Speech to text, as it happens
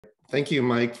Thank you,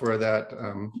 Mike, for that,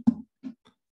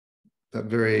 that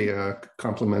very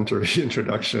complimentary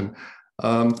introduction.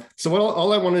 So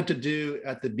all I wanted to do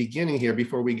at the beginning here,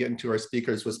 before we get into our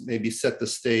speakers, was maybe set the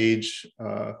stage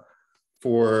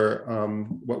for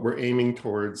what we're aiming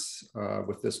towards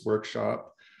with this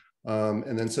workshop.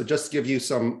 And then so just to give you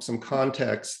some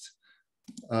context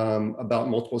about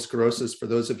multiple sclerosis for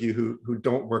those of you who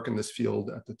don't work in this field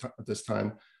at this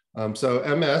time. So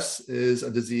MS is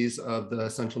a disease of the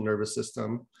central nervous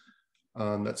system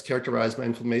that's characterized by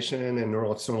inflammation and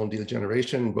neuroaxonal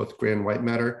degeneration in both gray and white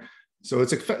matter. So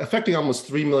it's affecting almost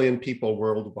 3 million people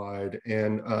worldwide.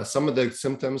 And some of the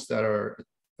symptoms that are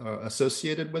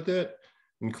associated with it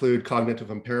include cognitive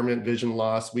impairment, vision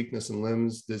loss, weakness in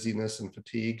limbs, dizziness, and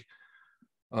fatigue.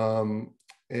 And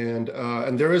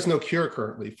there is no cure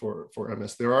currently for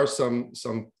MS. There are some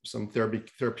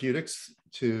therapeutics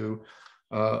to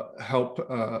help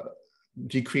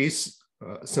decrease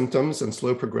symptoms and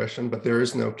slow progression, but there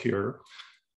is no cure.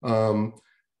 And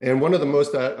one of the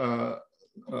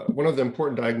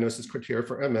important diagnosis criteria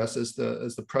for MS is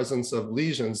the presence of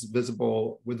lesions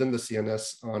visible within the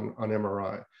CNS on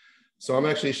MRI. So I'm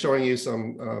actually showing you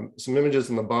some images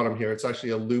in the bottom here. It's actually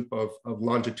a loop of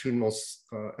longitudinal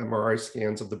MRI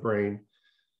scans of the brain.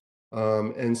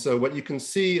 And so what you can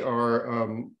see are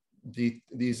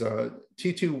these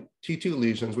T2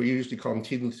 lesions. We usually call them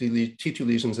T2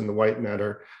 lesions in the white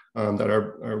matter that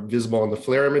are visible on the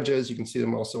FLAIR images. You can see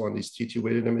them also on these T2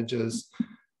 weighted images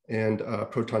and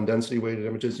proton density weighted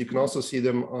images. You can also see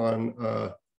them on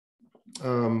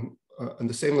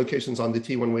the same locations on the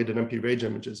T1 weighted MP range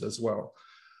images as well.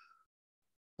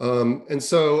 And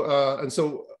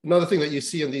so another thing that you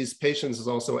see in these patients is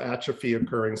also atrophy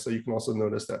occurring. So you can also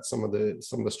notice that some of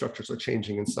the structures are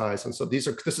changing in size. And so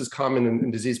this is common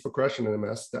in disease progression in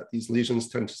MS, that these lesions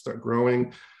tend to start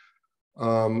growing,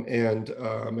 and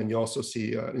you also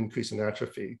see an increase in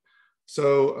atrophy.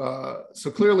 So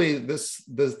clearly this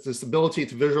ability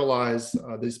to visualize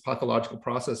these pathological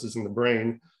processes in the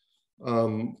brain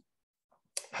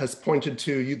has pointed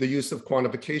to the use of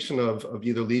quantification of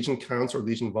either lesion counts or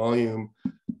lesion volume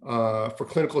for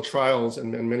clinical trials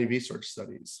and many research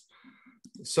studies.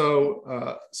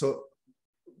 So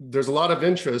there's a lot of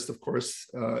interest, of course,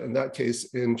 in that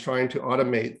case, in trying to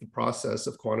automate the process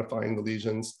of quantifying the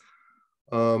lesions.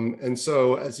 And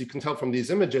so, as you can tell from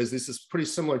these images, this is pretty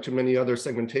similar to many other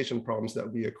segmentation problems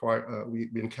that we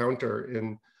encounter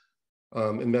in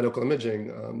medical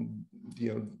imaging.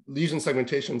 Lesion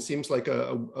segmentation seems like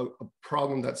a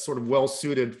problem that's sort of well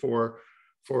suited for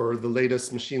the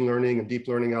latest machine learning and deep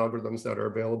learning algorithms that are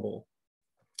available.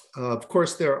 Of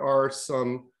course, there are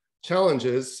some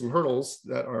challenges, some hurdles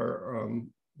that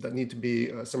need to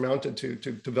be surmounted to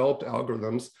develop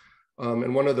algorithms.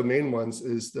 And one of the main ones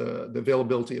is the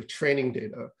availability of training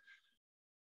data.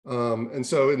 And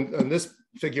so in this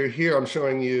figure here, I'm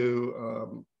showing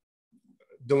you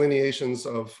delineations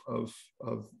of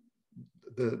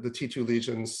the T2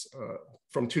 lesions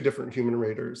from 2 different human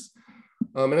raters.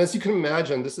 And as you can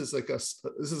imagine, this is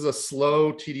a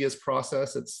slow, tedious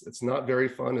process. It's not very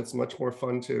fun. It's much more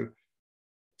fun to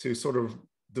sort of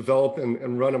develop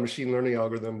and run a machine learning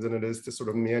algorithm than it is to sort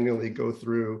of manually go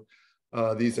through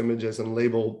these images and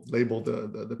label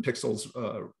the pixels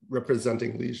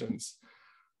representing lesions.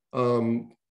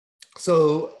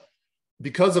 So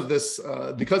because of this,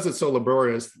 because it's so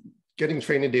laborious, getting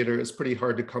training data is pretty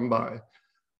hard to come by.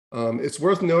 It's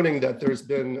worth noting that there's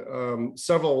been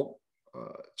several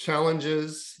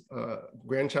challenges,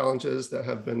 grand challenges that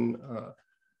have been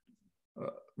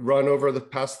run over the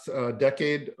past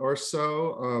decade or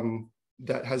so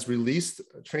that has released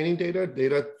training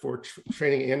data for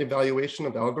training and evaluation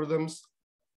of algorithms.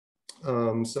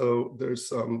 So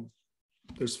there's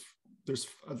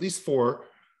at least 4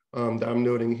 that I'm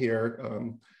noting here.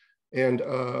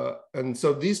 And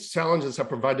so these challenges have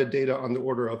provided data on the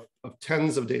order of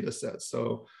tens of data sets.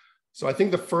 So I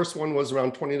think the first one was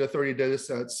around 20 to 30 data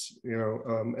sets,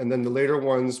 and then the later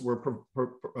ones were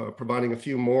providing a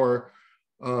few more,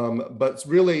 but it's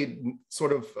really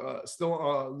sort of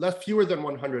still less fewer than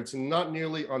 100, so not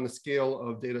nearly on the scale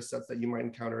of data sets that you might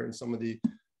encounter in some of the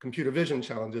computer vision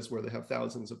challenges where they have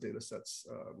thousands of data sets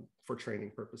for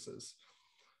training purposes.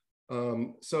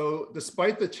 So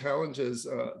despite the challenges,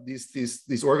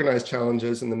 these organized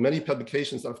challenges and the many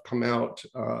publications that have come out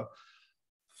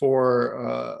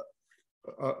for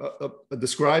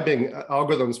describing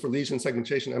algorithms for lesion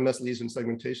segmentation, MS lesion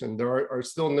segmentation, there are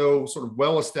still no sort of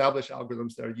well-established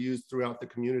algorithms that are used throughout the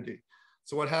community.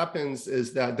 So what happens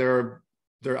is that there are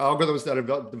algorithms that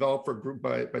are developed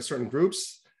by certain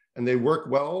groups, and they work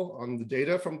well on the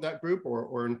data from that group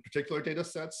or in particular data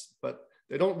sets, but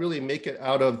they don't really make it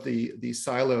out of the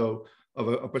silo of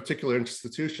a particular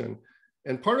institution.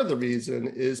 And part of the reason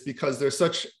is because there's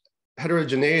such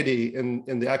heterogeneity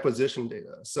in the acquisition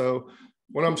data. So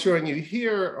what I'm showing you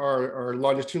here are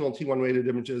longitudinal T1 weighted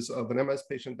images of an MS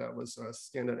patient that was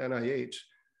scanned at NIH.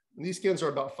 And these scans are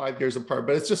about 5 years apart,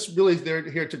 but it's just really they're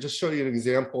here to just show you an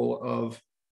example of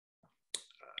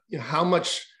how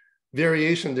much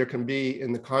variation there can be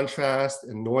in the contrast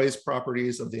and noise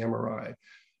properties of the MRI.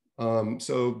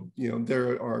 So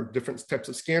there are different types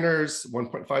of scanners,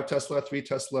 1.5 Tesla, 3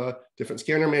 Tesla, different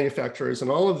scanner manufacturers, and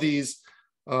all of these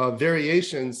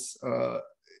variations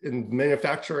in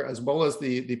manufacture as well as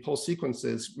the pulse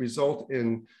sequences result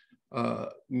in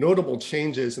notable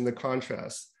changes in the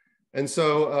contrast. And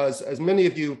so as many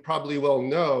of you probably well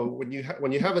know,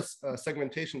 when you have a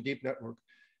segmentation deep network,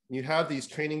 and you have these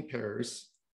training pairs,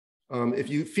 if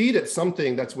you feed it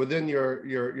something that's within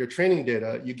your training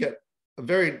data, you get a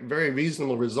very, very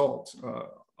reasonable result,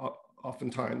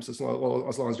 oftentimes, as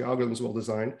long as your algorithm is well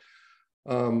designed.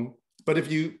 But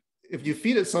if you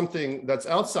feed it something that's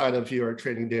outside of your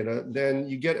training data, then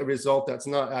you get a result that's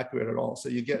not accurate at all. So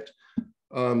you get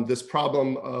this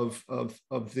problem of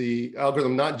the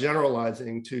algorithm not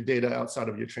generalizing to data outside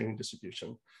of your training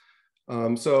distribution.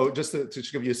 So just to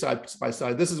give you a side by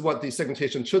side, this is what the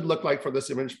segmentation should look like for this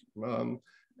image.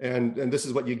 And this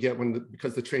is what you get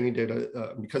because the training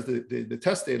data, because the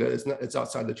test data it's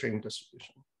outside the training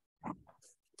distribution.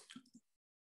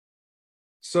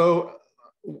 So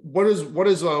what is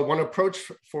one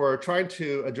approach for trying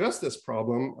to address this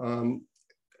problem,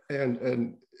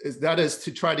 that is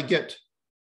to try to get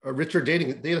a richer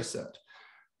data set.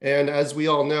 And as we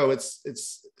all know,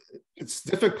 it's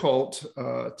difficult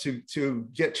to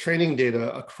get training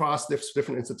data across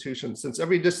different institutions, since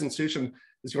every institution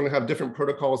is going to have different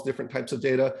protocols, different types of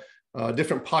data,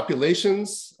 different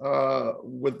populations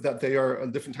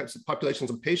different types of populations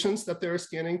of patients that they're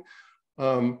scanning.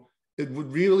 It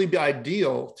would really be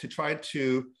ideal to try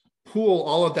to pool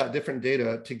all of that different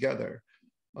data together.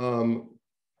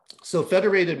 So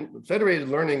federated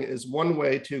learning is one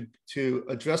way to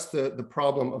address the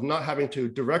problem of not having to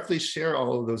directly share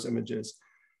all of those images.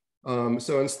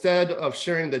 So instead of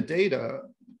sharing the data,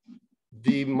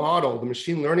 the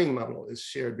machine learning model is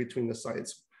shared between the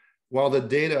sites while the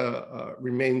data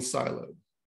remains siloed.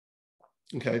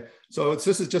 Okay, so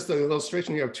this is just an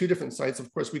illustration here of 2 different sites.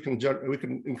 Of course, we can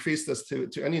increase this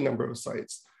to any number of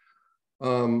sites.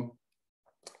 But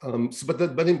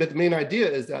the main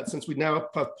idea is that since we now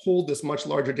have pulled this much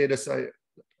larger data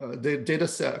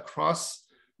set across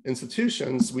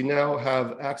institutions, we now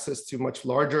have access to much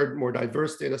larger, more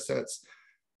diverse data sets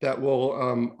that will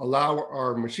allow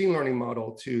our machine learning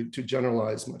model to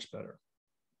generalize much better.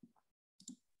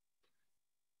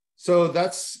 So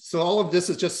all of this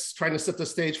is just trying to set the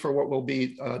stage for what we'll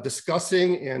be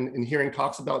discussing and hearing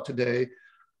talks about today.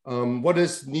 What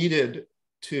is needed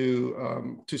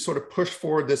to sort of push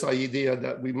forward this idea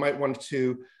that we might want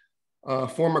to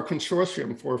form a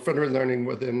consortium for federated learning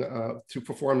within to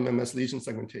perform MS lesion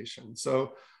segmentation.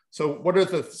 So what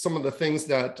are some of the things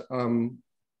that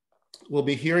we'll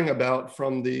be hearing about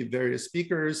from the various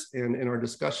speakers and in our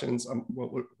discussions?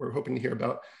 What we're hoping to hear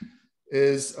about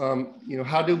is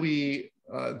how do we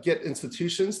get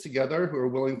institutions together who are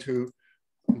willing to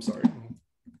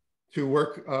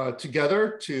work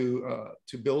together to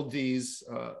build these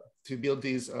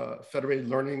federated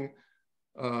learning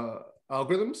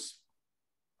algorithms.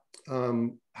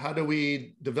 How do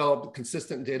we develop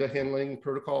consistent data handling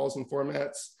protocols and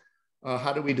formats?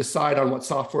 How do we decide on what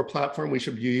software platform we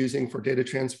should be using for data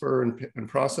transfer and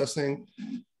processing?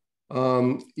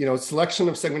 Selection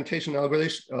of segmentation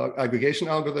aggregation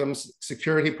algorithms,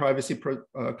 security, privacy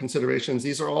considerations.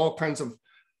 These are all kinds of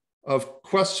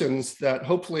questions that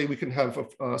hopefully we can have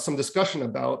some discussion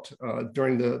about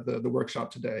during the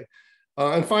workshop today.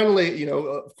 And finally,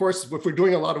 of course, if we're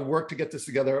doing a lot of work to get this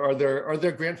together, are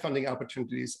there grant funding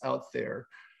opportunities out there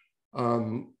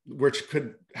which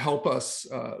could help us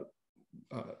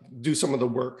do some of the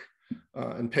work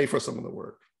and pay for some of the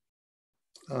work?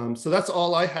 So that's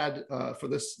all I had for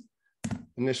this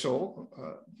initial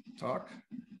talk.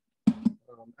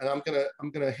 And I'm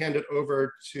gonna hand it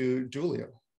over to Julia.